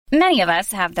Many of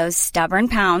us have those stubborn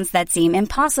pounds that seem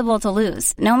impossible to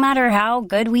lose, no matter how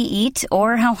good we eat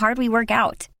or how hard we work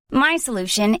out. My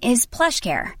solution is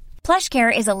PlushCare.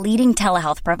 PlushCare is a leading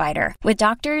telehealth provider with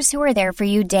doctors who are there for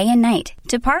you day and night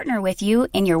to partner with you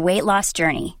in your weight loss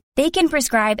journey. They can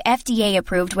prescribe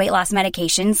FDA-approved weight loss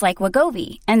medications like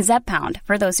Wegovy and Zepbound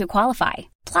for those who qualify.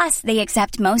 Plus, they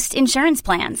accept most insurance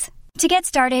plans. To get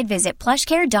started, visit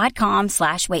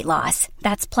plushcare.com/weightloss.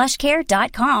 That's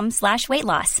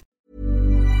plushcare.com/weightloss.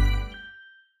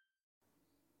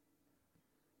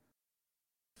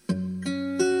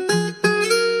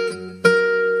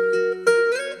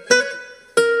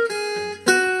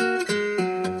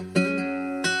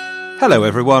 Hello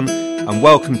everyone, and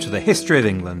welcome to the History of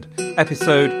England,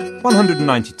 episode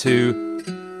 192,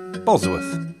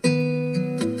 Bosworth.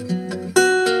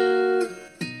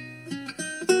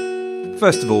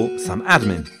 First of all, some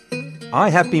admin. I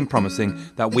have been promising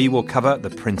that we will cover the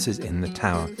princes in the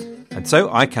Tower, and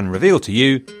so I can reveal to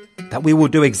you that we will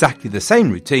do exactly the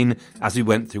same routine as we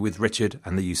went through with Richard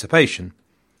and the usurpation.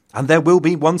 And there will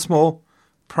be, once more,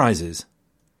 prizes.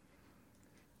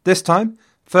 This time,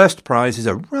 first prize is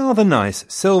a rather nice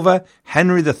silver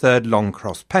Henry III long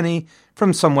cross penny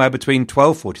from somewhere between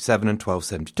 1247 and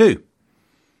 1272.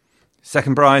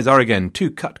 Second prize are again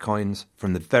 2 cut coins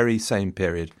from the very same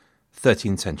period,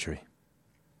 13th century.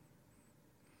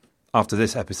 After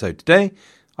this episode today,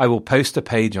 I will post a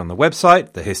page on the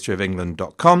website,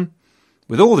 thehistoryofengland.com,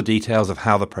 with all the details of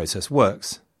how the process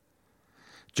works.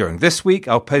 During this week,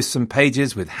 I'll post some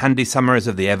pages with handy summaries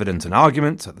of the evidence and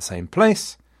arguments at the same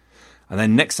place. And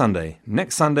then next Sunday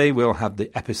we'll have the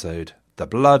episode, The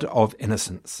Blood of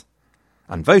Innocents.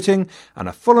 And voting and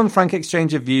a full and frank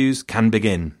exchange of views can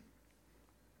begin.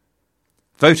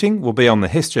 Voting will be on the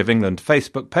History of England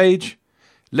Facebook page.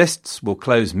 Lists will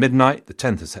close midnight the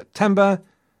 10th of September.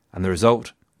 And the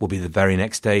result will be the very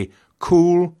next day.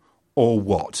 Cool or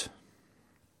what?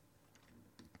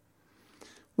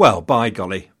 Well, by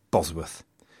golly, Bosworth.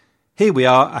 Here we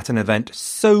are at an event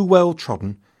so well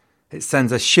trodden, it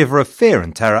sends a shiver of fear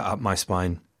and terror up my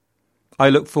spine.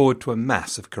 I look forward to a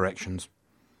mass of corrections.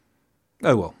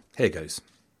 Oh well, here goes.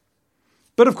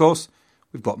 But of course,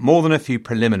 we've got more than a few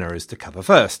preliminaries to cover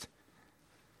first.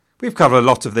 We've covered a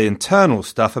lot of the internal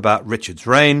stuff about Richard's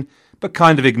reign, but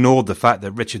kind of ignored the fact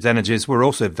that Richard's energies were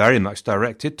also very much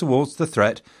directed towards the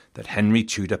threat that Henry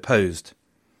Tudor posed.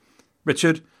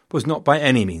 Richard was not by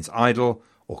any means idle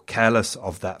or careless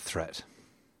of that threat.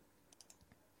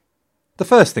 The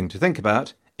first thing to think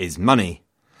about is money,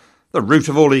 the root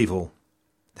of all evil,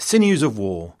 the sinews of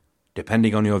war,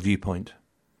 depending on your viewpoint.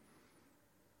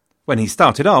 When he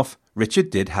started off, Richard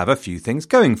did have a few things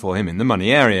going for him in the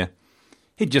money area.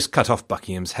 He'd just cut off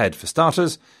Buckingham's head for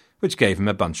starters, which gave him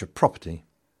a bunch of property.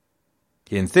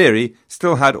 He, in theory,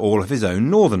 still had all of his own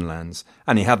northern lands,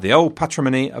 and he had the old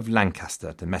patrimony of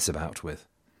Lancaster to mess about with.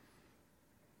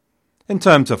 In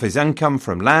terms of his income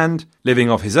from land, living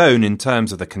off his own in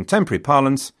terms of the contemporary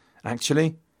parlance,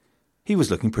 actually, he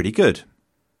was looking pretty good.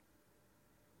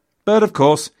 But of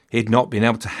course, he'd not been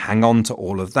able to hang on to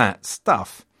all of that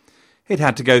stuff. He'd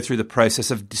had to go through the process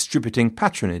of distributing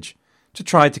patronage to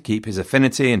try to keep his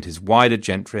affinity and his wider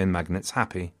gentry and magnates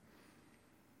happy.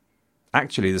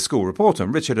 Actually, the school report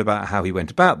on Richard about how he went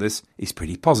about this is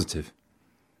pretty positive.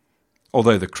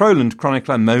 Although the Crowland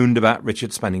chronicler moaned about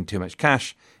Richard spending too much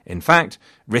cash, in fact,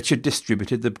 Richard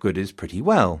distributed the goodies pretty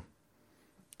well.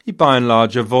 He by and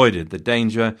large avoided the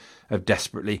danger of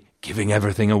desperately giving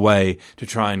everything away to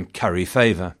try and curry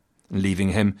favour, and leaving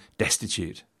him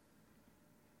destitute.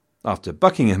 After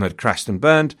Buckingham had crashed and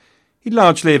burned, he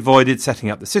largely avoided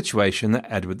setting up the situation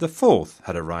that Edward IV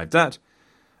had arrived at,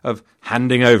 of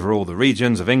handing over all the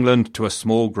regions of England to a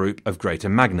small group of greater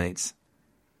magnates.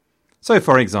 So,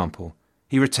 for example,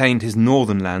 he retained his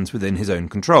northern lands within his own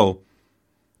control,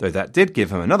 though that did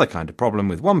give him another kind of problem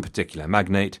with one particular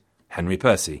magnate, Henry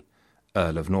Percy,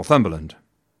 Earl of Northumberland.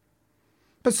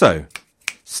 But so,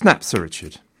 snap Sir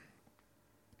Richard.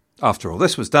 After all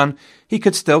this was done, he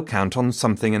could still count on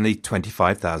something in the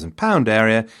 £25,000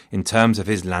 area in terms of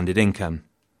his landed income.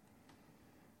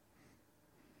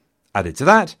 Added to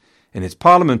that, in his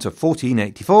Parliament of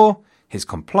 1484, his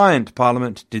compliant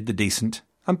Parliament did the decent,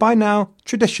 and by now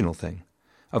traditional thing,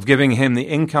 of giving him the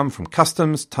income from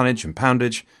customs, tonnage and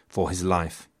poundage for his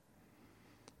life.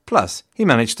 Plus, he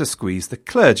managed to squeeze the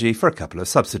clergy for a couple of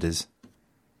subsidies.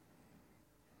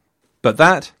 But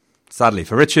that, sadly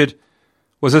for Richard,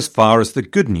 was as far as the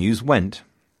good news went.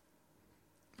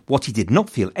 What he did not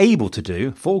feel able to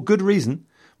do, for good reason,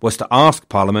 was to ask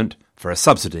Parliament for a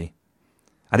subsidy.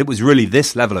 And it was really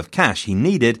this level of cash he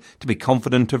needed to be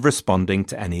confident of responding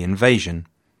to any invasion.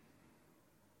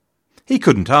 he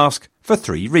couldn't ask for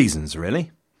 3 reasons,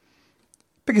 really.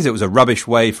 Because it was a rubbish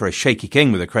way for a shaky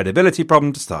king with a credibility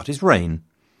problem to start his reign.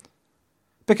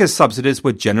 Because subsidies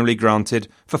were generally granted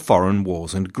for foreign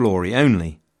wars and glory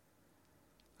only.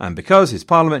 And because his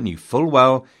parliament knew full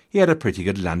well he had a pretty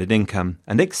good landed income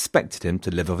and expected him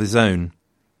to live of his own.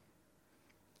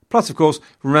 Plus, of course,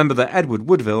 remember that Edward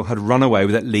Woodville had run away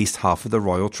with at least half of the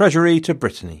royal treasury to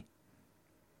Brittany.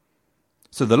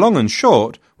 So the long and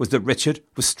short was that Richard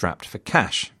was strapped for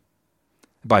cash.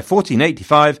 By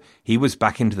 1485, he was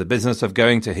back into the business of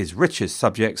going to his richest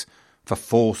subjects for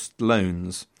forced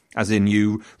loans, as in,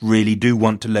 you really do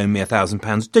want to loan me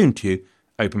 £1,000, don't you?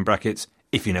 Open brackets,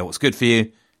 if you know what's good for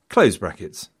you. Close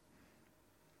brackets.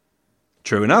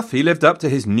 True enough, he lived up to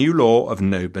his new law of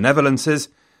no benevolences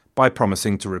by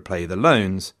promising to repay the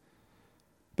loans.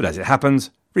 But as it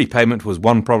happens, repayment was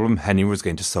one problem Henry was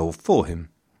going to solve for him.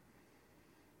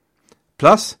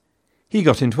 Plus, he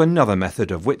got into another method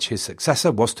of which his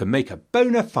successor was to make a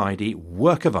bona fide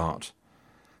work of art.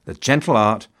 The gentle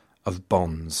art of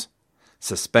bonds.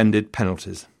 Suspended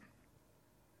penalties.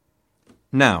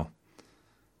 Now,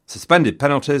 suspended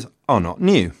penalties are not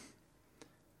new.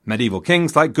 Medieval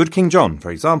kings like Good King John, for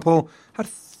example, had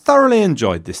thoroughly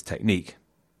enjoyed this technique.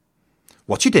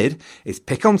 What you did is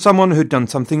pick on someone who'd done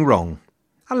something wrong.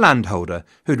 A landholder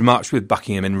who'd marched with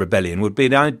Buckingham in rebellion would be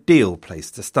the ideal place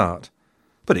to start.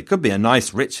 But it could be a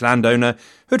nice rich landowner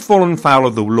who'd fallen foul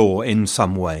of the law in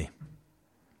some way.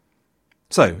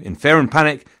 So, in fear and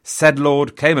panic, said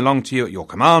lord came along to you at your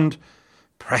command,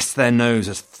 pressed their nose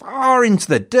as far into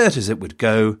the dirt as it would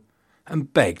go,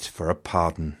 and begged for a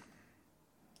pardon.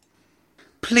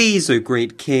 Please, O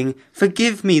great king,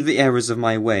 forgive me the errors of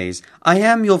my ways. I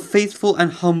am your faithful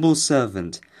and humble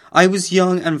servant. I was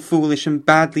young and foolish and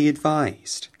badly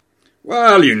advised.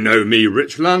 Well, you know me,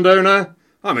 rich landowner.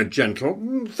 I'm a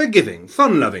gentle, forgiving,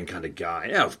 fun-loving kind of guy.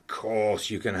 Of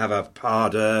course you can have a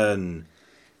pardon.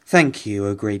 Thank you,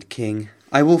 O great king.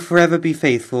 I will forever be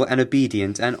faithful and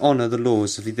obedient and honour the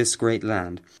laws of this great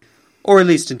land. Or at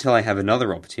least until I have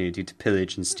another opportunity to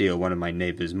pillage and steal one of my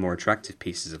neighbour's more attractive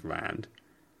pieces of land.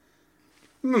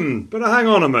 But hang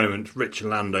on a moment, rich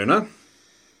landowner.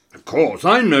 Of course,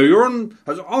 I know you're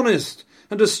as honest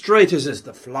and as straight as is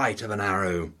the flight of an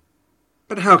arrow.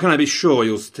 But how can I be sure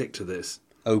you'll stick to this?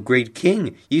 O great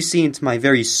king, you see into my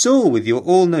very soul with your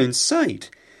all-known sight.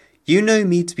 You know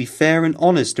me to be fair and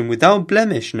honest and without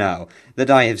blemish now that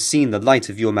I have seen the light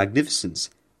of your magnificence.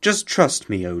 Just trust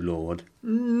me, O lord.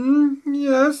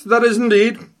 Yes, that is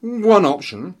indeed one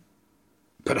option.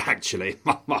 But actually,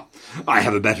 I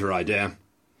have a better idea.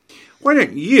 Why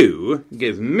don't you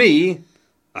give me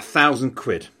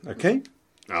 £1,000, okay?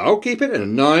 I'll keep it in a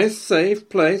nice, safe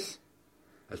place.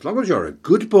 As long as you're a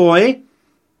good boy,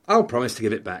 I'll promise to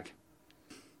give it back.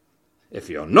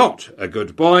 If you're not a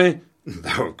good boy,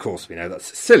 though of course we know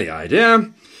that's a silly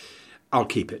idea, I'll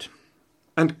keep it.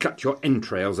 And cut your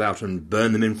entrails out and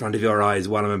burn them in front of your eyes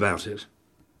while I'm about it.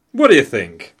 What do you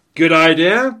think? Good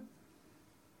idea?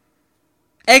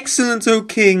 Excellent, O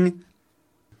king!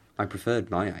 I preferred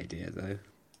my idea, though.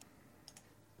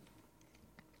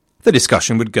 The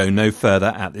discussion would go no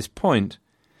further at this point.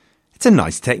 It's a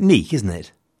nice technique, isn't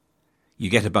it?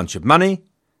 You get a bunch of money,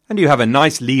 and you have a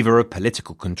nice lever of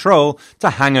political control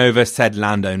to hang over said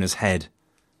landowner's head.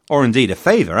 Or indeed a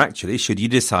favour, actually, should you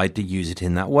decide to use it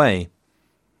in that way.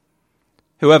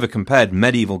 Whoever compared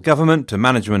medieval government to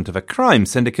management of a crime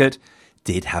syndicate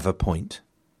did have a point.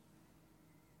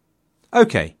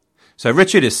 OK, so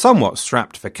Richard is somewhat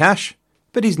strapped for cash,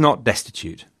 but he's not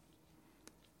destitute.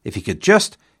 If he could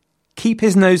just keep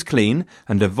his nose clean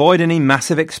and avoid any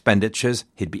massive expenditures,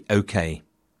 he'd be OK.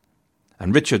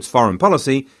 And Richard's foreign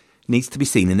policy needs to be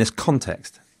seen in this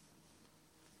context.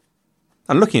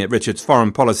 And looking at Richard's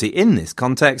foreign policy in this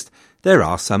context, there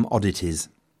are some oddities.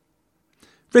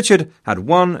 Richard had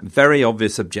one very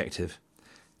obvious objective: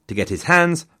 to get his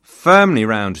hands firmly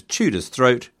round Tudor's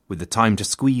throat with the time to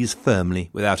squeeze firmly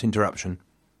without interruption,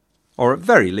 or at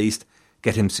very least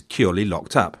get him securely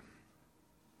locked up.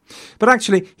 But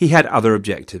actually he had other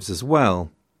objectives as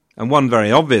well, and one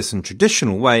very obvious and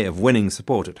traditional way of winning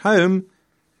support at home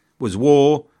was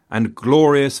war and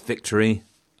glorious victory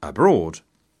abroad.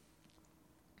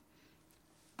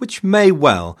 Which may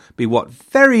well be what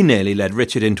very nearly led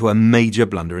Richard into a major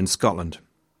blunder in Scotland.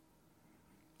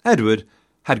 Edward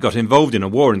had got involved in a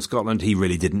war in Scotland he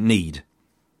really didn't need.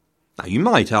 Now, you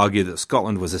might argue that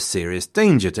Scotland was a serious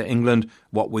danger to England,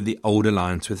 what with the old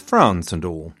alliance with France and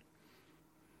all.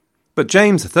 But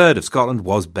James III of Scotland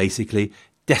was basically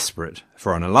desperate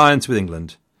for an alliance with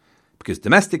England, because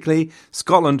domestically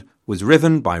Scotland was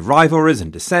riven by rivalries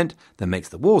and dissent that makes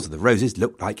the Wars of the Roses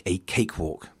look like a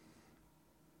cakewalk.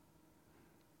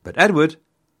 But Edward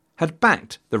had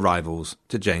backed the rivals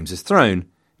to James's throne,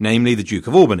 namely the Duke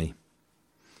of Albany.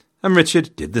 And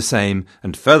Richard did the same,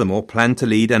 and furthermore planned to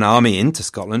lead an army into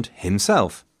Scotland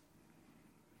himself.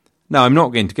 Now, I'm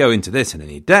not going to go into this in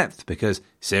any depth, because,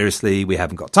 seriously, we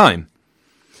haven't got time.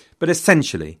 But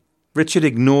essentially, Richard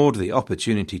ignored the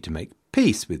opportunity to make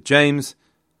peace with James,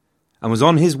 and was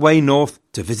on his way north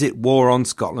to visit war on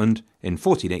Scotland in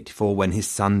 1484 when his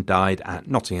son died at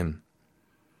Nottingham.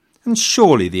 And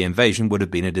surely the invasion would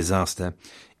have been a disaster,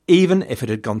 even if it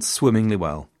had gone swimmingly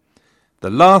well.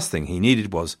 The last thing he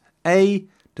needed was A,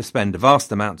 to spend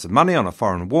vast amounts of money on a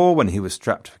foreign war when he was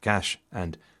strapped for cash,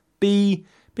 and B,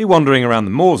 be wandering around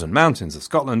the moors and mountains of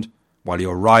Scotland while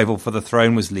your rival for the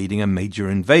throne was leading a major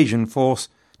invasion force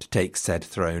to take said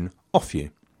throne off you.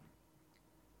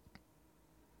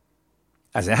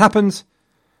 As it happens,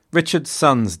 Richard's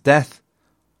son's death,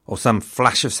 or some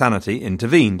flash of sanity,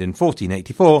 intervened in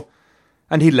 1484,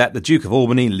 and he let the Duke of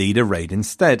Albany lead a raid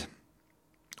instead.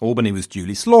 Albany was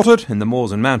duly slaughtered in the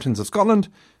moors and mountains of Scotland,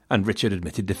 and Richard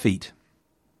admitted defeat.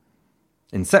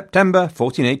 In September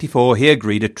 1484 he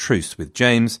agreed a truce with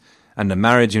James, and a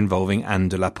marriage involving Anne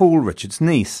de la Pole, Richard's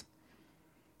niece.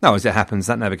 Now, as it happens,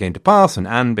 that never came to pass, and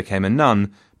Anne became a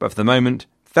nun, but for the moment,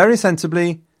 very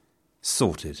sensibly,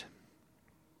 sorted.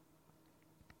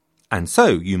 And so,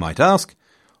 you might ask,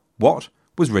 what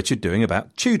was Richard doing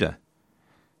about Tudor?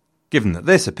 Given that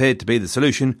this appeared to be the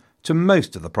solution to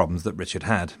most of the problems that Richard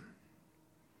had.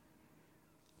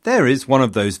 There is one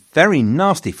of those very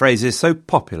nasty phrases so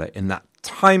popular in that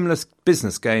timeless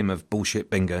business game of bullshit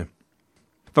bingo.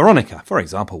 Veronica, for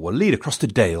example, will lead across to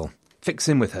Dale, fix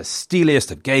him with her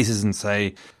steeliest of gazes and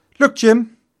say, "Look,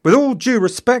 Jim, with all due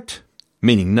respect,"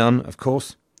 meaning none, of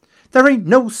course, "there ain't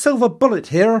no silver bullet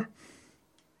here."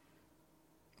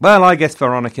 Well, I guess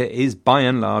Veronica is by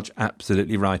and large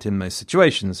absolutely right in most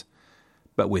situations,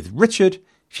 but with Richard,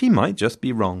 she might just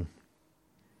be wrong.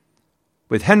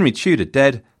 With Henry Tudor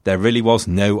dead, there really was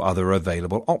no other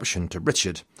available option to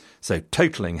Richard, so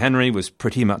totaling Henry was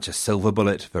pretty much a silver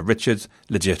bullet for Richard's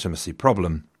legitimacy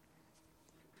problem.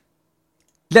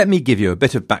 Let me give you a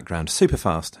bit of background super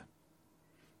fast.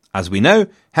 As we know,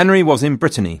 Henry was in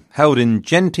Brittany, held in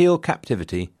genteel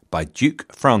captivity by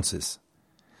Duke Francis.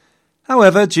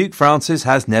 However, Duke Francis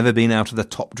has never been out of the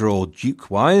top drawer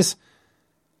Duke-wise,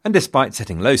 and despite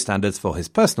setting low standards for his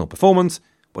personal performance,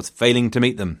 was failing to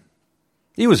meet them.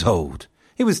 He was old.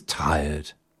 He was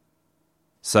tired.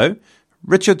 So,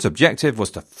 Richard's objective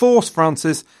was to force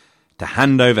Francis to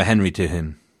hand over Henry to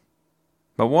him.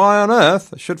 But why on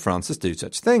earth should Francis do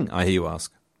such a thing, I hear you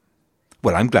ask?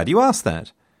 Well, I'm glad you asked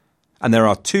that. And there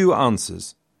are two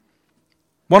answers.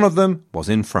 One of them was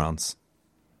in France.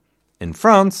 In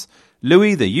France,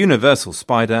 Louis the Universal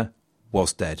Spider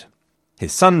was dead.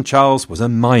 His son Charles was a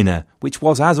minor, which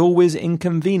was, as always,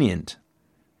 inconvenient.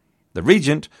 The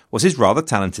regent was his rather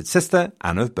talented sister,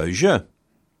 Anne of Beaujeu.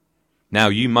 Now,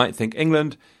 you might think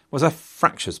England was a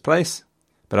fractious place,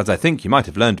 but as I think you might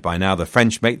have learned by now, the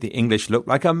French make the English look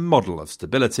like a model of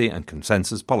stability and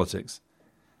consensus politics.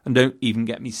 And don't even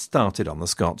get me started on the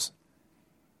Scots.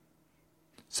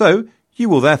 So, you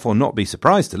will therefore not be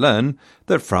surprised to learn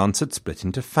that France had split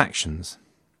into factions.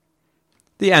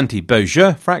 The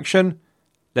anti-Beaujeu faction,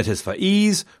 let us for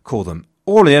ease call them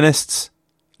Orleanists,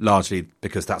 largely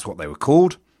because that's what they were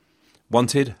called,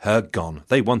 wanted her gone.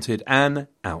 They wanted Anne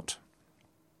out.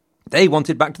 They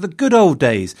wanted back to the good old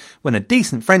days when a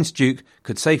decent French duke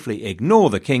could safely ignore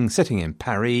the king sitting in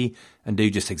Paris and do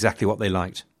just exactly what they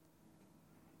liked.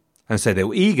 And so they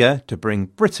were eager to bring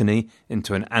Brittany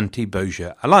into an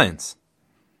anti-Beaujeu alliance.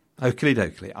 Oakley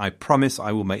dokley, I promise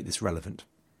I will make this relevant.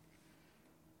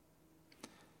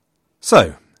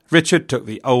 So, Richard took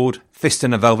the old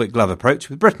fist-in-a-velvet-glove approach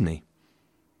with Brittany.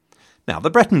 Now, the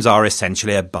Bretons are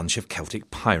essentially a bunch of Celtic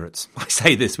pirates. I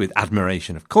say this with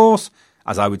admiration, of course,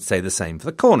 as I would say the same for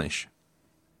the Cornish.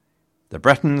 The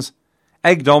Bretons,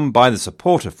 egged on by the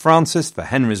support of Francis for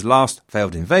Henry's last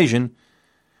failed invasion,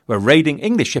 were raiding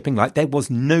English shipping like there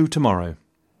was no tomorrow.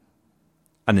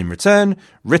 And in return,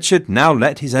 Richard now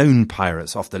let his own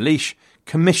pirates off the leash,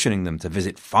 commissioning them to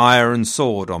visit fire and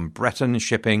sword on Breton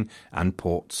shipping and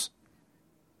ports.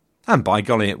 And by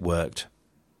golly, it worked.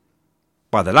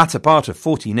 By the latter part of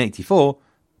 1484,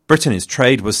 Brittany's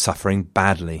trade was suffering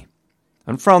badly,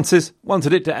 and Francis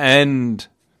wanted it to end.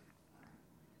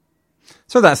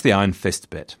 So that's the Iron Fist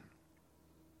bit.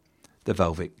 The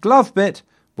Velvet Glove bit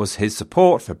was his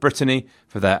support for Brittany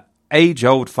for their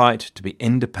age-old fight to be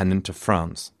independent of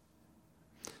France.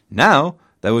 Now,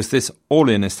 there was this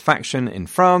Orleanist faction in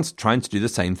France trying to do the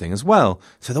same thing as well,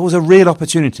 so there was a real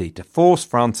opportunity to force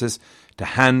Francis to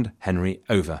hand Henry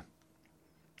over.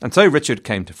 And so Richard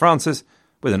came to Francis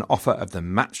with an offer of the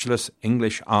matchless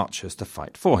English archers to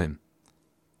fight for him.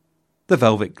 The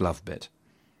velvet glove bit.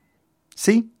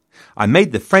 See, I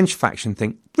made the French faction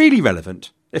thing really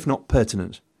relevant, if not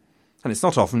pertinent. And it's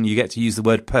not often you get to use the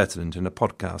word pertinent in a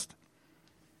podcast.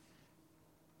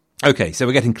 OK, so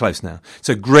we're getting close now.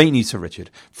 So great news for Richard.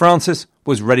 Francis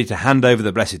was ready to hand over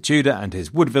the Blessed Tudor and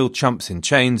his Woodville chumps in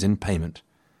chains in payment.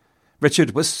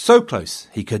 Richard was so close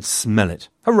he could smell it.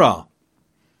 Hurrah!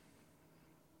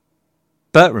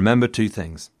 But remember two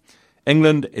things.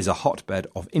 England is a hotbed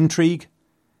of intrigue,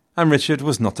 and Richard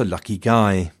was not a lucky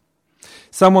guy.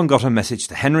 Someone got a message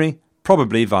to Henry,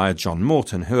 probably via John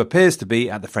Morton, who appears to be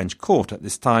at the French court at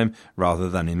this time rather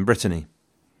than in Brittany.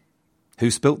 Who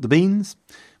spilt the beans?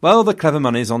 Well, the clever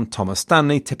money's on Thomas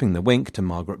Stanley tipping the wink to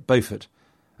Margaret Beaufort,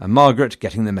 and Margaret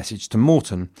getting the message to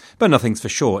Morton, but nothing's for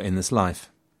sure in this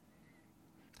life.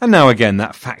 And now again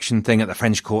that faction thing at the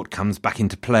French court comes back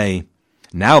into play.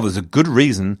 Now there's a good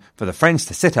reason for the French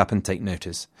to sit up and take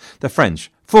notice. The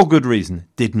French, for good reason,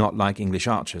 did not like English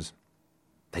archers.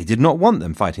 They did not want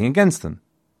them fighting against them.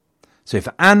 So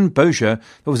for Anne Beaujeu,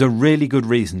 there was a really good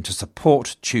reason to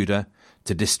support Tudor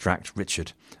to distract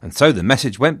Richard. And so the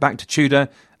message went back to Tudor,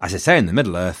 as they say in the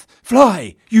Middle-earth,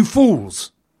 "Fly, you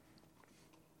fools!"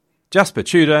 Jasper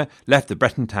Tudor left the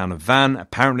Breton town of Vannes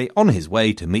apparently on his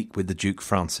way to meet with the Duke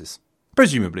Francis,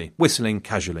 presumably whistling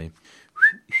casually.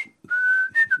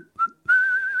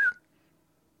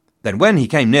 Then when he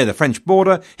came near the French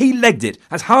border, he legged it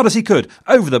as hard as he could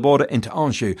over the border into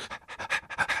Anjou.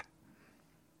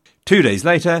 2 days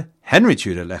later, Henry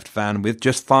Tudor left Vannes with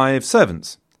just 5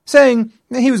 servants, saying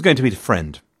he was going to meet a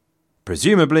friend,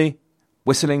 presumably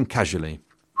whistling casually.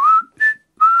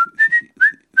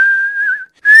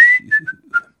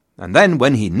 And then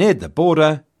when he neared the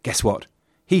border, guess what?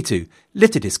 He too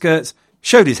lifted his skirts,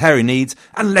 showed his hairy knees,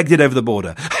 and legged it over the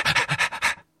border.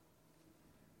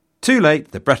 Too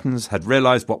late, the Bretons had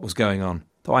realised what was going on.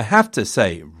 Though I have to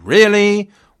say, really?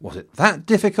 Was it that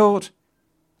difficult?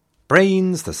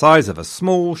 Brains the size of a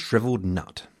small shrivelled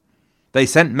nut. They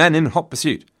sent men in hot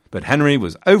pursuit, but Henry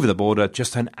was over the border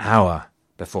just an hour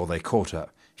before they caught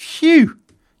up. Phew!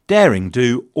 Daring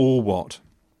do or what?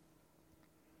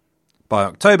 By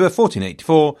October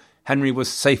 1484, Henry was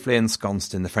safely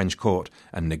ensconced in the French court,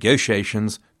 and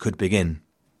negotiations could begin.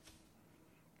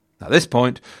 At this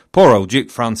point, poor old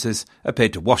Duke Francis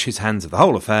appeared to wash his hands of the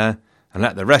whole affair and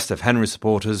let the rest of Henry's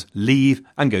supporters leave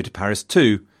and go to Paris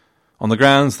too, on the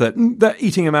grounds that they're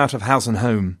eating him out of house and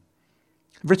home.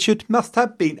 Richard must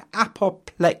have been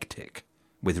apoplectic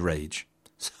with rage.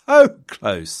 So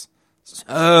close,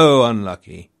 so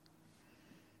unlucky.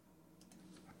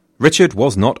 Richard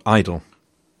was not idle.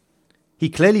 He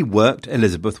clearly worked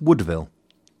Elizabeth Woodville,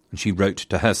 and she wrote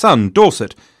to her son,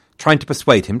 Dorset, trying to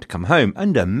persuade him to come home,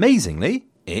 and amazingly,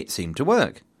 it seemed to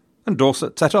work, and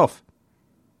Dorset set off,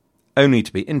 only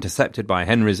to be intercepted by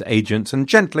Henry's agents and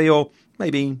gently, or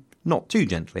maybe not too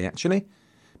gently actually,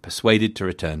 persuaded to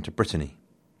return to Brittany.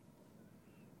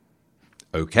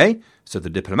 OK, so the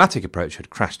diplomatic approach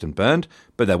had crashed and burned,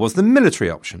 but there was the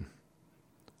military option.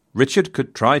 Richard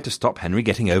could try to stop Henry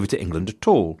getting over to England at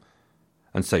all,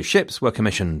 and so ships were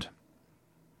commissioned.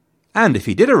 And if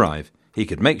he did arrive, he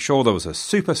could make sure there was a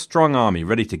super strong army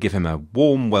ready to give him a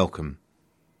warm welcome.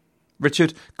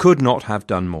 Richard could not have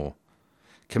done more.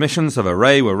 Commissions of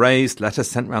array were raised, letters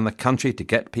sent round the country to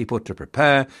get people to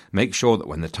prepare, make sure that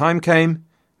when the time came,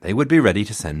 they would be ready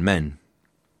to send men.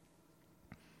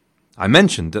 I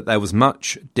mentioned that there was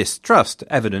much distrust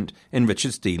evident in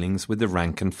Richard's dealings with the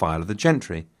rank and file of the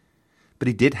gentry, but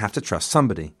he did have to trust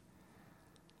somebody.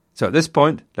 So at this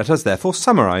point, let us therefore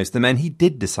summarise the men he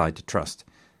did decide to trust,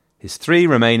 his 3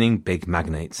 remaining big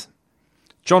magnates: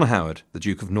 John Howard, the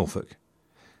Duke of Norfolk;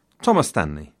 Thomas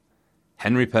Stanley;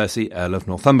 Henry Percy, Earl of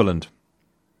Northumberland.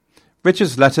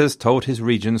 Richard's letters told his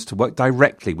regents to work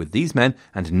directly with these men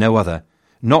and no other,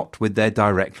 not with their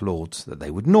direct lords that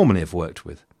they would normally have worked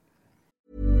with.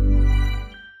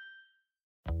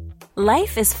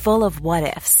 Life is full of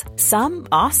what-ifs. Some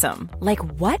awesome, like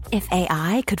what if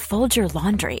AI could fold your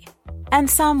laundry? And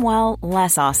some, well,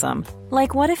 less awesome,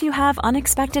 like what if you have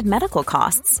unexpected medical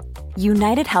costs?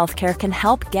 United Healthcare can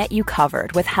help get you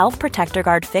covered with Health Protector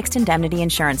Guard fixed indemnity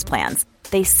insurance plans.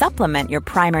 They supplement your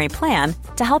primary plan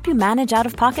to help you manage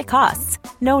out-of-pocket costs.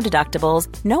 No deductibles,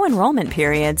 no enrollment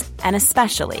periods, and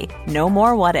especially no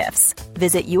more what-ifs.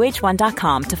 Visit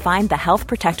uh1.com to find the Health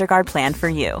Protector Guard plan for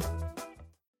you.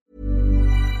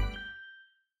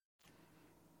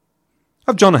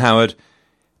 Of John Howard,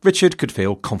 Richard could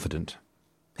feel confident.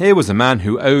 Here was a man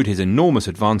who owed his enormous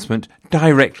advancement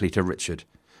directly to Richard,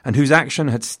 and whose action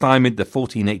had stymied the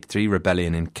 1483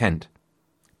 rebellion in Kent.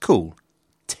 Cool.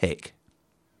 Tick.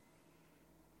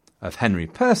 Of Henry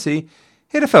Percy,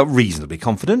 he'd have felt reasonably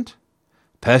confident.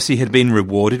 Percy had been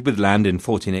rewarded with land in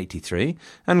 1483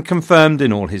 and confirmed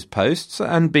in all his posts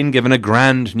and been given a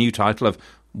grand new title of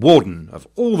Warden of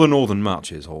all the Northern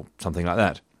Marches, or something like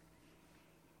that.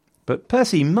 But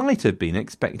Percy might have been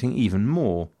expecting even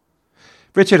more.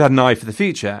 Richard had an eye for the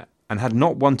future and had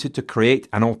not wanted to create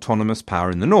an autonomous power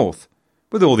in the north,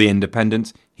 with all the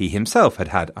independence he himself had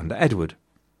had under Edward.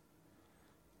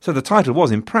 So the title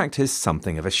was in practice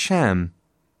something of a sham.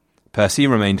 Percy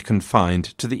remained confined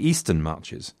to the eastern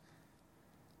marches.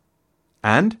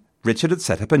 And Richard had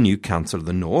set up a new Council of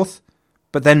the North,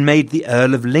 but then made the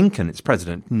Earl of Lincoln its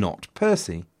president, not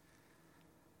Percy.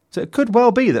 So it could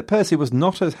well be that Percy was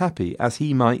not as happy as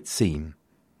he might seem.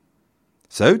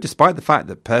 So, despite the fact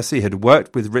that Percy had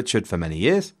worked with Richard for many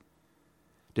years,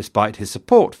 despite his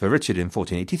support for Richard in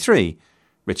 1483,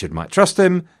 Richard might trust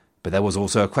him, but there was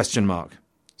also a question mark.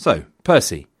 So,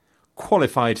 Percy,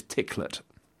 qualified ticklet.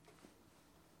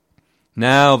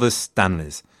 Now the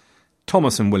Stanleys,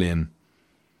 Thomas and William.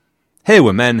 Here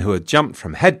were men who had jumped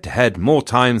from head to head more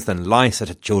times than lice at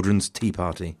a children's tea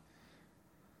party.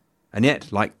 And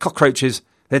yet, like cockroaches,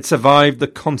 they'd survived the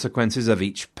consequences of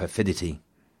each perfidity.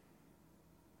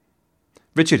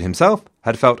 Richard himself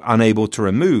had felt unable to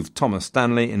remove Thomas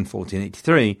Stanley in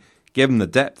 1483, given the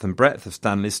depth and breadth of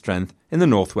Stanley's strength in the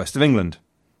northwest of England.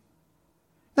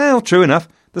 Now, true enough,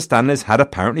 the Stanleys had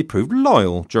apparently proved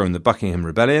loyal during the Buckingham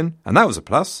Rebellion, and that was a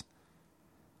plus.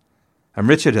 And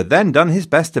Richard had then done his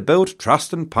best to build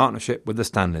trust and partnership with the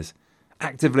Stanleys,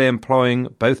 actively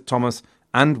employing both Thomas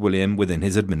and William within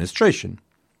his administration.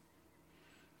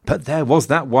 But there was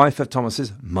that wife of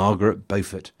Thomas's, Margaret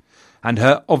Beaufort, and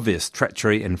her obvious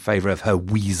treachery in favour of her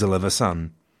weasel of a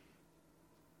son.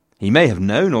 He may have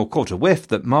known or caught a whiff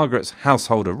that Margaret's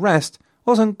household arrest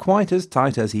wasn't quite as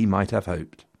tight as he might have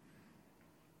hoped.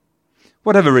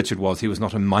 Whatever Richard was, he was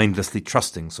not a mindlessly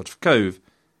trusting sort of cove,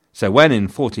 so when in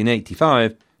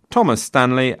 1485 Thomas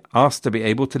Stanley asked to be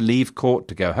able to leave court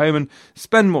to go home and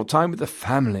spend more time with the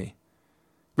family,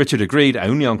 Richard agreed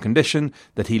only on condition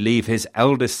that he leave his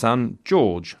eldest son,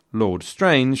 George, Lord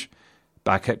Strange,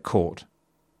 back at court,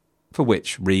 for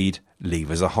which read,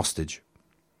 leave as a hostage.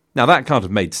 Now that can't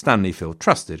have made Stanley feel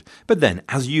trusted, but then,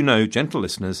 as you know, gentle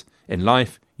listeners, in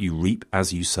life you reap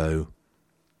as you sow.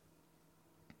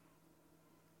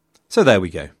 So there we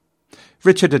go.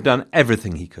 Richard had done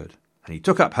everything he could, and he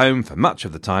took up home for much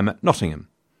of the time at Nottingham.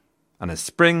 And as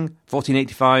spring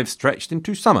 1485 stretched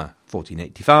into summer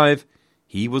 1485,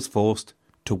 he was forced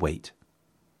to wait.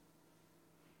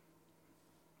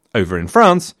 Over in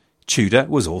France, Tudor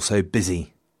was also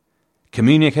busy,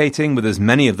 communicating with as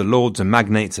many of the lords and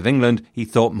magnates of England he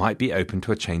thought might be open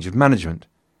to a change of management.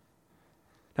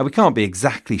 Now, we can't be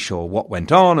exactly sure what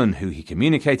went on and who he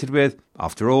communicated with.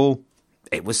 After all,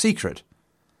 it was secret.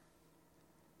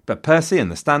 But Percy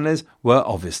and the Stanleys were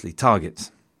obviously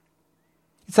targets.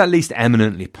 It's at least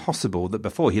eminently possible that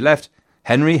before he left,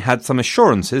 Henry had some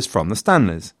assurances from the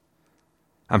Stanleys,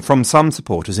 and from some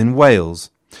supporters in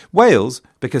Wales. Wales,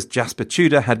 because Jasper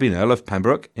Tudor had been Earl of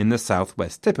Pembroke in the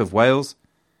southwest tip of Wales,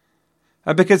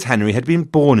 and because Henry had been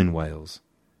born in Wales.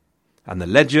 And the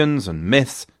legends and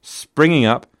myths springing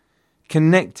up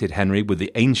connected Henry with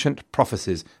the ancient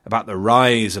prophecies about the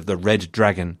rise of the Red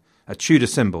Dragon, a Tudor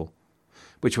symbol,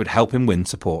 which would help him win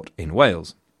support in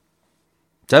Wales.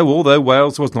 So, although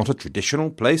Wales was not a traditional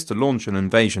place to launch an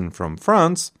invasion from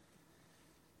France,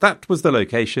 that was the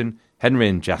location Henry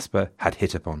and Jasper had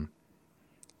hit upon,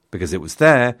 because it was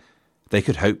there they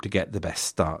could hope to get the best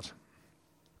start.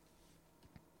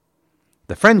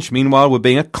 The French, meanwhile, were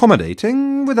being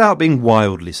accommodating without being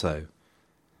wildly so.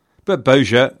 But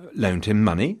Beaujeu loaned him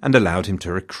money and allowed him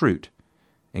to recruit,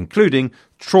 including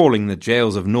trawling the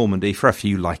jails of Normandy for a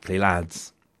few likely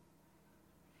lads.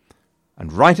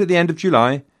 And right at the end of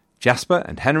July, Jasper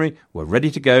and Henry were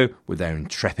ready to go with their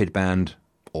intrepid band,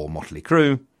 or motley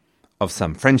crew, of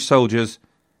some French soldiers,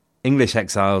 English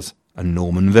exiles, and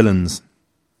Norman villains.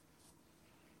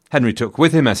 Henry took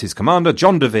with him as his commander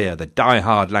John de Vere, the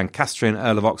die-hard Lancastrian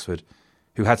Earl of Oxford,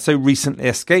 who had so recently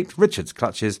escaped Richard's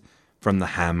clutches from the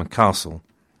Ham Castle.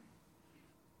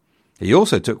 He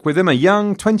also took with him a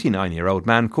young 29-year-old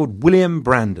man called William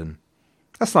Brandon,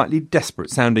 a slightly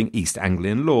desperate-sounding East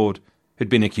Anglian lord who'd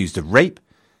been accused of rape,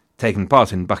 taken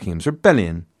part in Buckingham's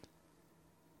rebellion.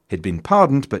 He'd been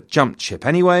pardoned but jumped ship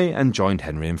anyway and joined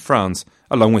Henry in France,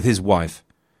 along with his wife,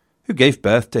 who gave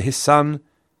birth to his son,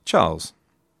 Charles.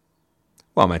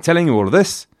 Why am I telling you all of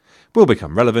this? Will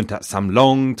become relevant at some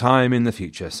long time in the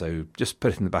future, so just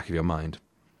put it in the back of your mind.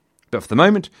 But for the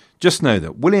moment, just know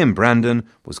that William Brandon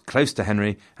was close to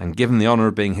Henry and given the honour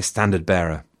of being his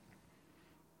standard-bearer,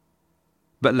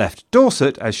 but left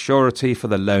Dorset as surety for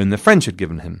the loan the French had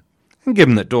given him. And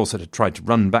given that Dorset had tried to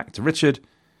run back to Richard,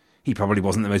 he probably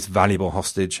wasn't the most valuable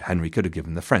hostage Henry could have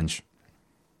given the French.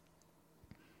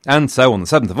 And so on the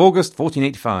 7th of August,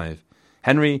 1485,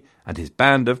 Henry and his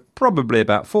band of probably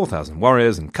about 4,000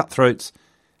 warriors and cutthroats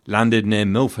landed near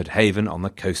Milford Haven on the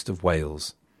coast of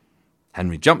Wales.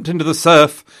 Henry jumped into the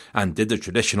surf and did the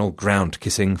traditional ground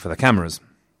kissing for the cameras.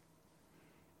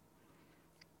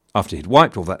 After he'd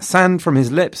wiped all that sand from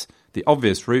his lips, the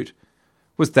obvious route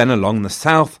was then along the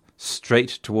south, straight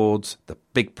towards the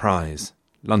big prize,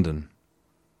 London.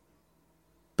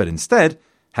 But instead,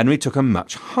 Henry took a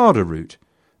much harder route,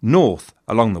 north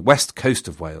along the west coast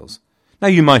of Wales. Now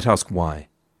you might ask why.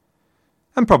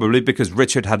 And probably because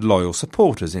Richard had loyal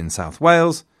supporters in South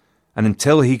Wales, and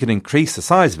until he could increase the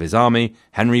size of his army,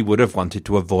 Henry would have wanted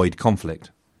to avoid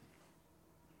conflict.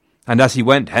 And as he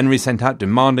went, Henry sent out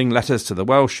demanding letters to the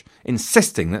Welsh,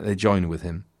 insisting that they join with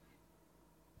him.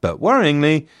 But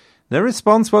worryingly, their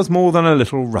response was more than a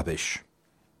little rubbish.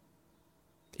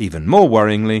 Even more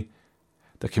worryingly,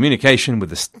 the communication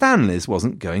with the Stanleys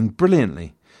wasn't going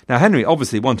brilliantly. Now, Henry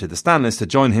obviously wanted the Stanleys to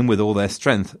join him with all their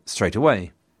strength straight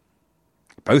away.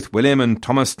 Both William and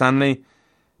Thomas Stanley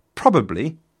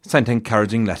probably sent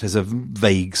encouraging letters of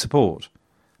vague support,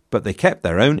 but they kept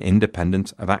their own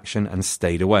independence of action and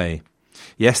stayed away.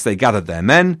 Yes, they gathered their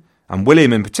men, and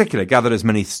William in particular gathered as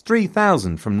many as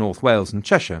 3,000 from North Wales and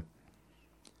Cheshire.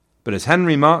 But as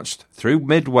Henry marched through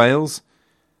mid-Wales,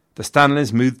 the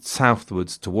Stanleys moved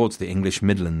southwards towards the English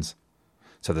Midlands.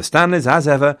 So the Stanleys, as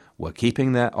ever, were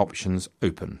keeping their options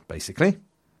open, basically.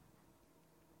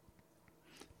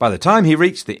 By the time he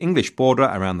reached the English border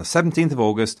around the 17th of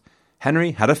August,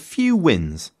 Henry had a few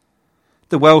wins.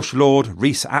 The Welsh Lord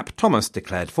Rhys ap Thomas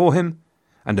declared for him,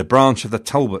 and a branch of the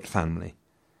Talbot family.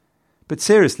 But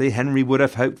seriously, Henry would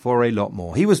have hoped for a lot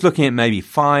more. He was looking at maybe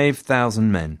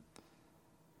 5,000 men.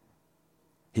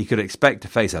 He could expect to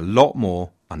face a lot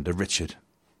more under Richard.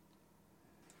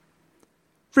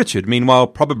 Richard, meanwhile,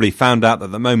 probably found out that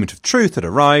the moment of truth had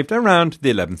arrived around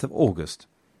the 11th of August,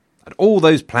 and all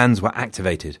those plans were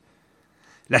activated.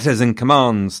 Letters and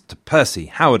commands to Percy,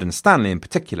 Howard and Stanley in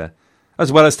particular,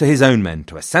 as well as to his own men,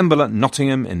 to assemble at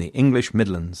Nottingham in the English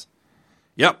Midlands.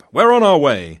 "Yep, we're on our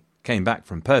way," came back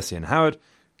from Percy and Howard.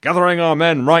 "Gathering our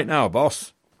men right now,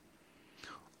 boss."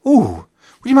 "Ooh,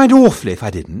 would you mind awfully if I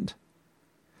didn't?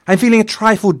 I'm feeling a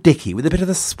trifle dicky with a bit of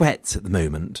the sweats at the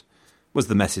moment," was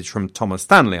the message from Thomas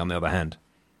Stanley, on the other hand.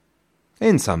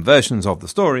 In some versions of the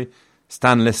story,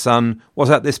 Stanley's son was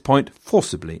at this point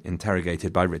forcibly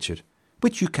interrogated by Richard,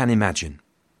 which you can imagine.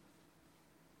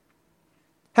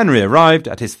 Henry arrived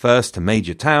at his first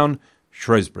major town,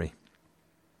 Shrewsbury.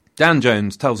 Dan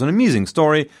Jones tells an amusing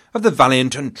story of the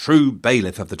valiant and true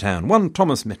bailiff of the town, one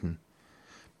Thomas Mitten.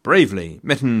 Bravely,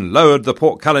 Mitten lowered the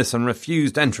portcullis and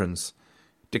refused entrance,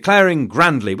 declaring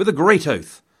grandly, with a great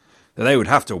oath, that they would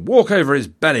have to walk over his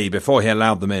belly before he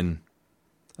allowed them in.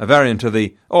 A variant of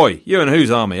the, "Oi, you and whose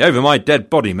army? Over my dead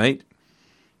body, mate."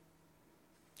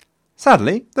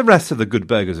 Sadly, the rest of the good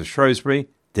burghers of Shrewsbury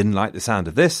didn't like the sound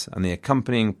of this and the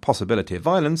accompanying possibility of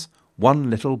violence one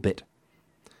little bit.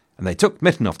 And they took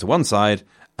Mitten off to one side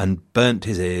and burnt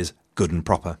his ears good and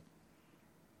proper.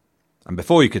 And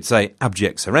before you could say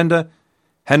abject surrender,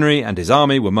 Henry and his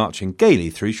army were marching gaily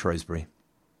through Shrewsbury.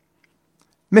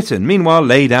 Mitten, meanwhile,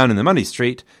 lay down in the muddy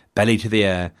street, belly to the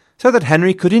air, so that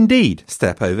Henry could indeed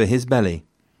step over his belly.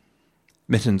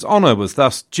 Mitten's honour was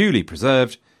thus duly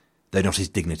preserved, though not his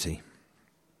dignity.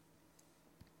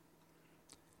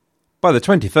 By the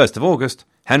 21st of August,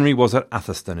 Henry was at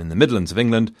Atherstone in the Midlands of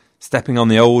England, stepping on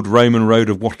the old Roman road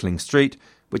of Watling Street,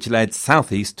 which led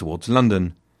south-east towards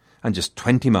London, and just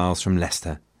 20 miles from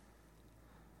Leicester.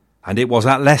 And it was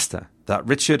at Leicester that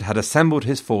Richard had assembled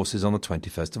his forces on the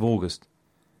 21st of August.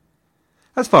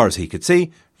 As far as he could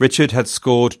see, Richard had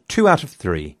scored 2 out of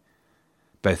 3.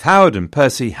 Both Howard and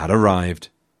Percy had arrived.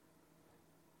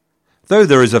 Though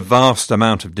there is a vast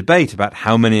amount of debate about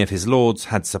how many of his lords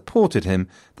had supported him,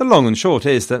 the long and short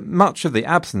is that much of the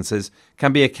absences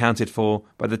can be accounted for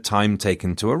by the time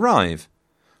taken to arrive,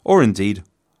 or indeed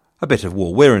a bit of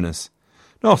war weariness.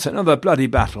 "Not another bloody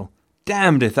battle.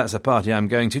 Damned if that's a party I'm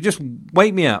going to. Just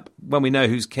wake me up when we know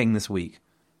who's king this week,"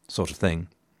 sort of thing.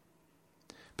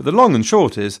 But the long and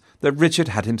short is that Richard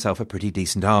had himself a pretty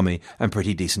decent army and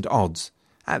pretty decent odds.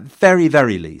 At very,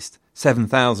 very least,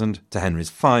 7,000 to Henry's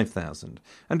 5,000,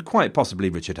 and quite possibly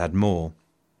Richard had more.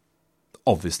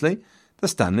 obviously, the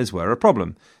Stanleys were a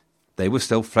problem. They were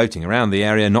still floating around the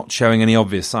area, not showing any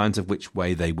obvious signs of which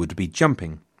way they would be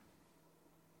jumping.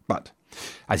 But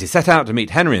as he set out to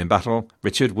meet Henry in battle,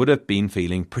 Richard would have been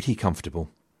feeling pretty comfortable.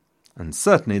 And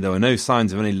certainly there were no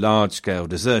signs of any large-scale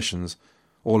desertions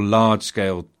or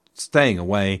large-scale staying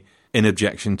away in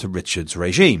objection to Richard's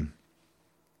regime.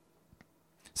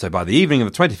 So by the evening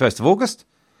of the 21st of August,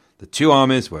 the two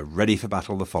armies were ready for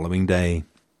battle the following day.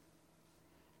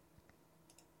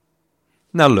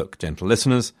 Now look, gentle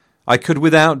listeners, I could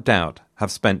without doubt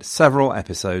have spent several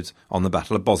episodes on the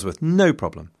Battle of Bosworth, no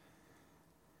problem.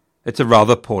 It's a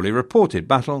rather poorly reported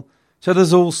battle, so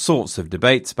there's all sorts of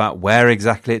debates about where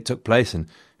exactly it took place and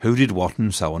who did what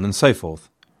and so on and so forth.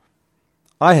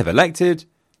 I have elected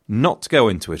not to go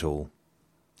into it all.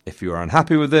 If you are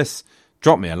unhappy with this,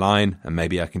 drop me a line and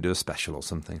maybe I can do a special or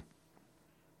something.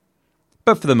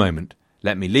 But for the moment,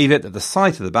 let me leave it that the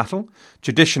site of the battle,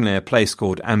 traditionally a place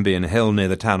called Ambion Hill near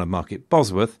the town of Market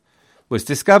Bosworth, was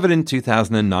discovered in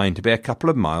 2009 to be a couple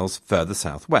of miles further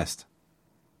southwest.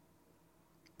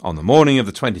 On the morning of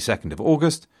the 22nd of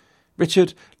August,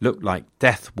 Richard looked like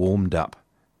death warmed up,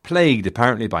 plagued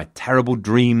apparently by terrible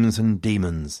dreams and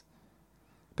demons.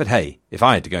 But hey, if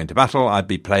I had to go into battle, I'd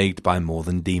be plagued by more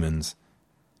than demons.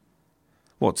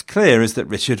 What's clear is that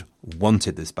Richard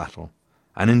wanted this battle,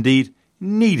 and indeed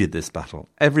needed this battle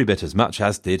every bit as much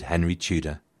as did Henry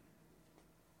Tudor.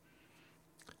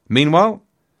 Meanwhile,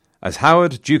 as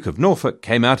Howard, Duke of Norfolk,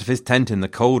 came out of his tent in the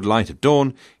cold light of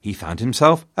dawn, he found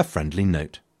himself a friendly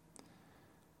note.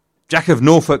 "Jack of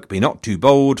Norfolk, be not too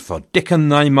bold, for Dickon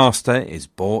thy master is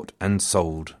bought and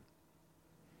sold."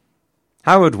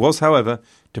 Howard was, however,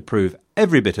 to prove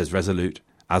every bit as resolute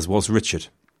as was Richard.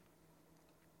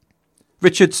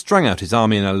 Richard strung out his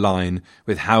army in a line,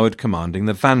 with Howard commanding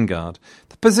the vanguard.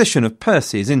 The position of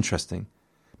Percy is interesting,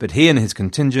 but he and his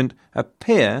contingent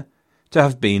appear to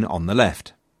have been on the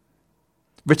left.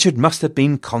 Richard must have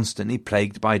been constantly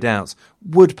plagued by doubts.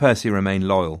 Would Percy remain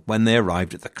loyal when they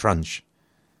arrived at the crunch?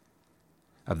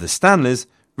 Of the Stanleys,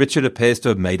 Richard appears to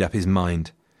have made up his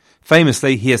mind.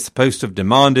 Famously, he is supposed to have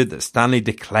demanded that Stanley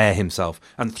declare himself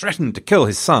and threatened to kill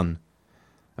his son,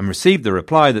 and received the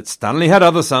reply that Stanley had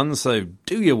other sons, so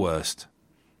do your worst.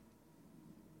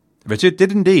 Richard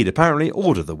did indeed apparently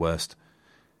order the worst,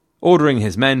 ordering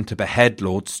his men to behead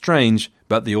Lord Strange,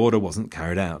 but the order wasn't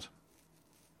carried out.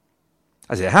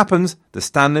 As it happens, the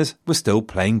Stanleys were still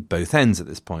playing both ends at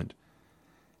this point.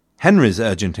 Henry's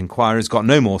urgent inquiries got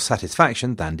no more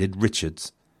satisfaction than did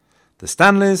Richard's. The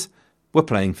Stanleys were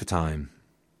playing for time.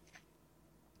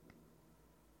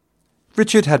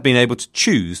 Richard had been able to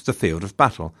choose the field of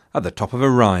battle at the top of a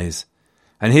rise,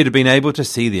 and he had been able to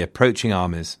see the approaching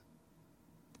armies.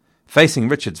 Facing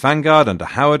Richard's vanguard under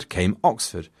Howard came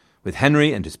Oxford, with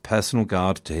Henry and his personal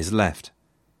guard to his left.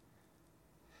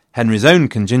 Henry's own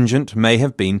contingent may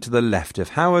have been to the left of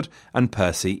Howard, and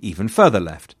Percy even further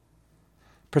left.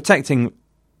 Protecting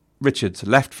Richard's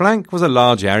left flank was a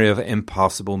large area of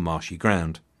impassable marshy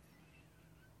ground.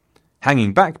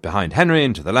 Hanging back behind Henry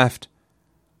and to the left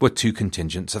were two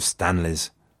contingents of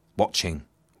Stanleys, watching,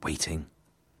 waiting.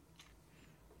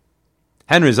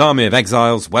 Henry's army of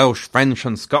exiles, Welsh, French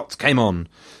and Scots, came on,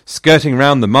 skirting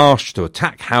round the marsh to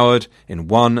attack Howard in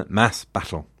one mass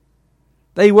battle.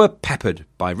 They were peppered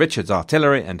by Richard's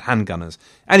artillery and handgunners.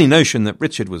 Any notion that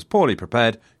Richard was poorly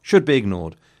prepared should be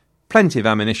ignored. Plenty of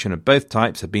ammunition of both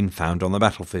types had been found on the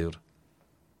battlefield.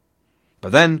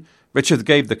 But then Richard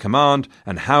gave the command,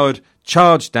 and Howard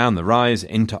charged down the rise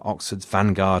into Oxford's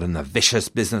vanguard, and the vicious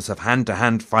business of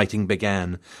hand-to-hand fighting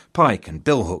began. Pike and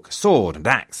billhook, sword and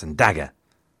axe and dagger.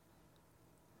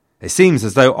 It seems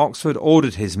as though Oxford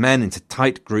ordered his men into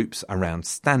tight groups around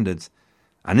standards,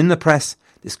 and in the press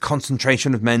this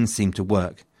concentration of men seemed to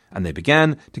work, and they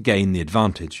began to gain the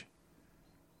advantage.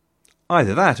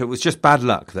 Either that, or it was just bad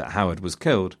luck that Howard was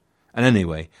killed, and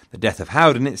anyway, the death of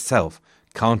Howard in itself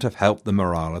can't have helped the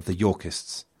morale of the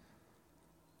Yorkists.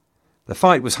 The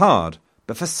fight was hard,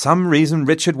 but for some reason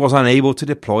Richard was unable to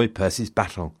deploy Percy's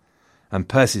battle, and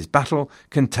Percy's battle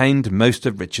contained most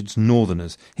of Richard's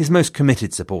northerners, his most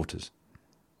committed supporters.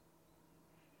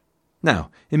 Now,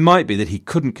 it might be that he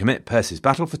couldn't commit Percy's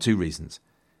battle for two reasons.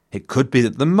 It could be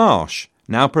that the marsh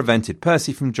now prevented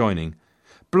Percy from joining,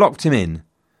 blocked him in,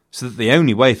 so that the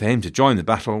only way for him to join the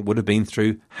battle would have been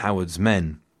through Howard's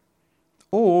men.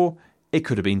 Or it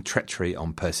could have been treachery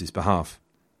on Percy's behalf.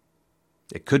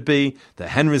 It could be that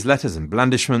Henry's letters and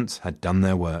blandishments had done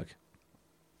their work.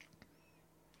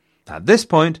 At this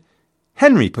point,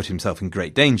 Henry put himself in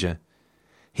great danger.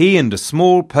 He and a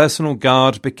small personal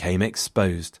guard became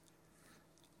exposed.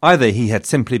 Either he had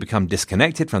simply become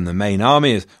disconnected from the main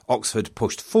army as Oxford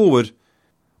pushed forward,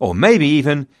 or maybe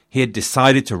even he had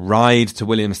decided to ride to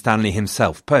William Stanley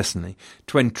himself personally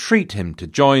to entreat him to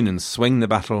join and swing the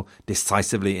battle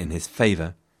decisively in his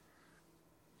favour.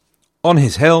 On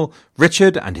his hill,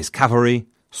 Richard and his cavalry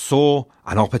saw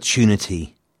an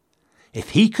opportunity.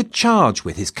 If he could charge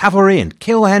with his cavalry and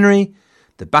kill Henry,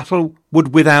 the battle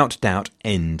would without doubt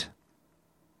end.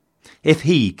 If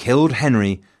he killed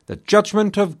Henry, the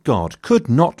judgment of God could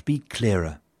not be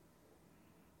clearer.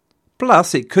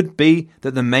 Plus, it could be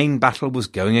that the main battle was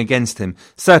going against him.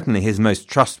 Certainly his most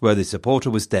trustworthy supporter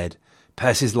was dead,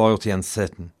 Percy's loyalty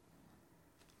uncertain.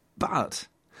 But,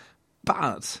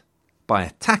 by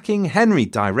attacking Henry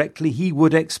directly, he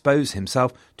would expose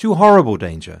himself to horrible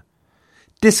danger,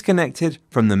 disconnected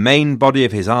from the main body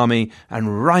of his army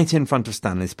and right in front of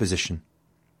Stanley's position.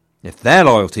 If their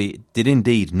loyalty did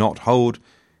indeed not hold,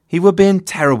 he would be in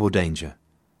terrible danger.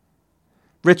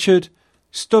 Richard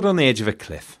stood on the edge of a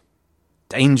cliff,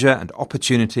 danger and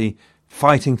opportunity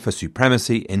fighting for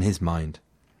supremacy in his mind.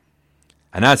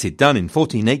 And as he'd done in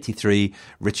 1483,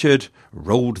 Richard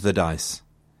rolled the dice.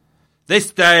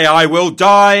 "This day I will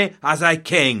die as a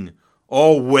king,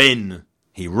 or win,"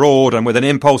 he roared, and with an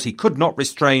impulse he could not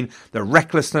restrain, the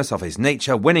recklessness of his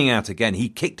nature winning out again, he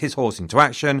kicked his horse into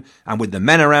action, and with the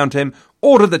men around him,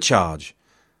 ordered the charge,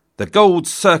 the gold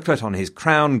circlet on his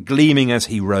crown gleaming as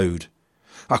he rode.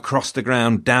 Across the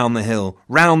ground, down the hill,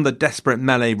 round the desperate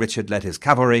melee, Richard led his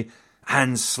cavalry,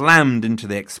 and slammed into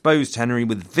the exposed Henry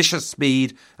with vicious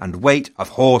speed and weight of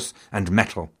horse and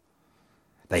metal.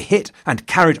 They hit and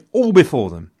carried all before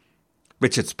them.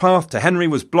 Richard's path to Henry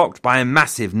was blocked by a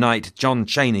massive knight, John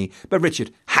Cheney, but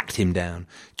Richard hacked him down,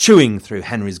 chewing through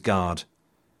Henry's guard.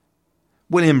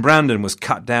 William Brandon was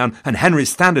cut down, and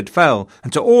Henry's standard fell,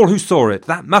 and to all who saw it,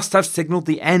 that must have signalled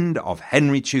the end of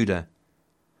Henry Tudor.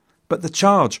 But the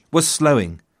charge was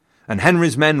slowing, and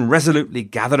Henry's men resolutely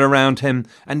gathered around him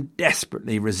and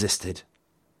desperately resisted.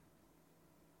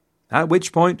 At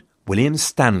which point William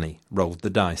Stanley rolled the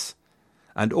dice,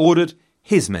 and ordered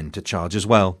his men to charge as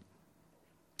well.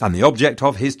 And the object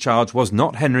of his charge was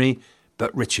not Henry,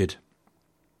 but Richard.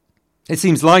 It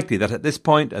seems likely that at this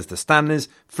point, as the Stanleys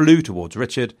flew towards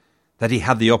Richard, that he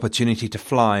had the opportunity to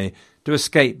fly, to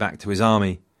escape back to his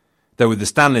army. Though with the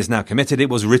Stanleys now committed, it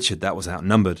was Richard that was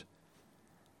outnumbered.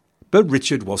 But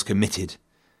Richard was committed.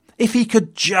 If he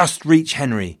could just reach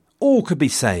Henry, all could be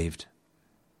saved.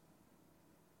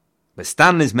 But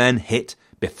Stanley's men hit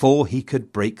before he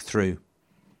could break through.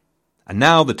 And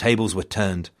now the tables were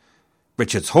turned.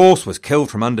 Richard's horse was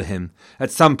killed from under him. At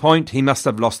some point he must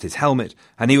have lost his helmet,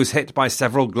 and he was hit by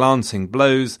several glancing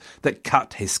blows that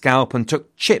cut his scalp and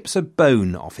took chips of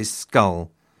bone off his skull.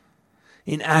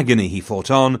 In agony he fought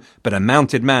on, but a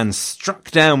mounted man struck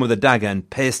down with a dagger and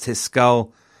pierced his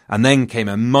skull, and then came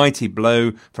a mighty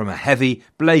blow from a heavy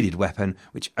bladed weapon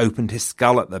which opened his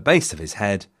skull at the base of his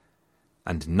head,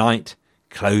 and night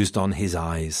closed on his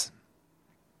eyes.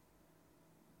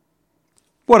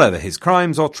 Whatever his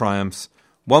crimes or triumphs,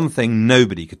 one thing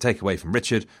nobody could take away from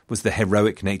Richard was the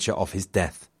heroic nature of his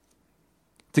death.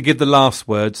 To give the last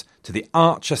words to the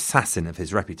arch-assassin of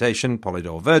his reputation,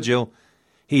 Polydore Virgil,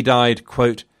 he died,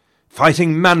 quote,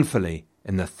 "fighting manfully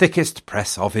in the thickest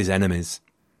press of his enemies."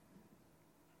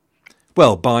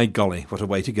 Well, by golly, what a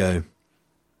way to go.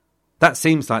 That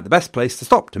seems like the best place to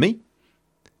stop to me.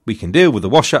 We can deal with the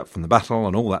wash-up from the battle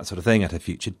and all that sort of thing at a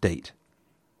future date.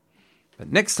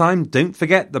 But next time, don't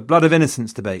forget the Blood of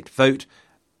Innocence debate, vote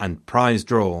and prize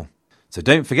draw. So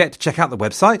don't forget to check out the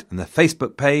website and the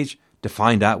Facebook page to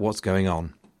find out what's going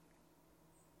on.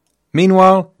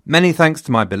 Meanwhile, many thanks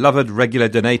to my beloved regular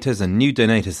donators and new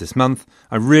donators this month.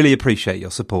 I really appreciate your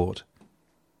support.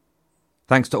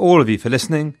 Thanks to all of you for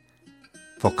listening,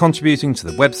 for contributing to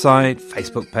the website,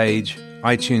 Facebook page,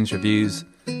 iTunes reviews,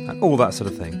 and all that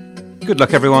sort of thing. Good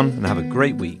luck everyone, and have a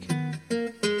great week.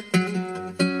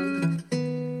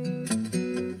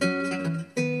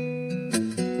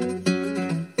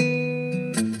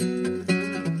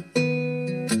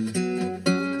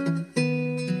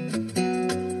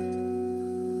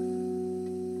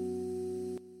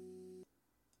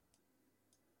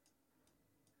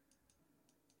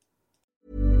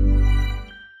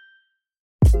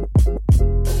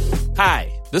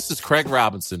 Hi, this is Craig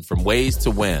Robinson from Ways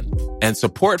to Win, and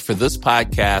support for this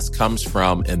podcast comes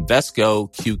from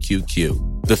Invesco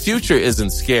QQQ. The future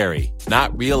isn't scary.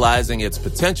 Not realizing its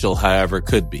potential, however,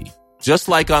 could be. Just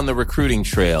like on the recruiting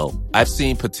trail, I've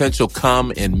seen potential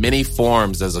come in many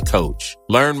forms as a coach.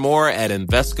 Learn more at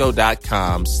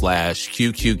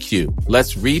Invesco.com/QQQ.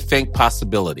 Let's rethink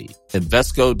possibility.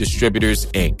 Invesco Distributors,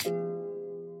 Inc.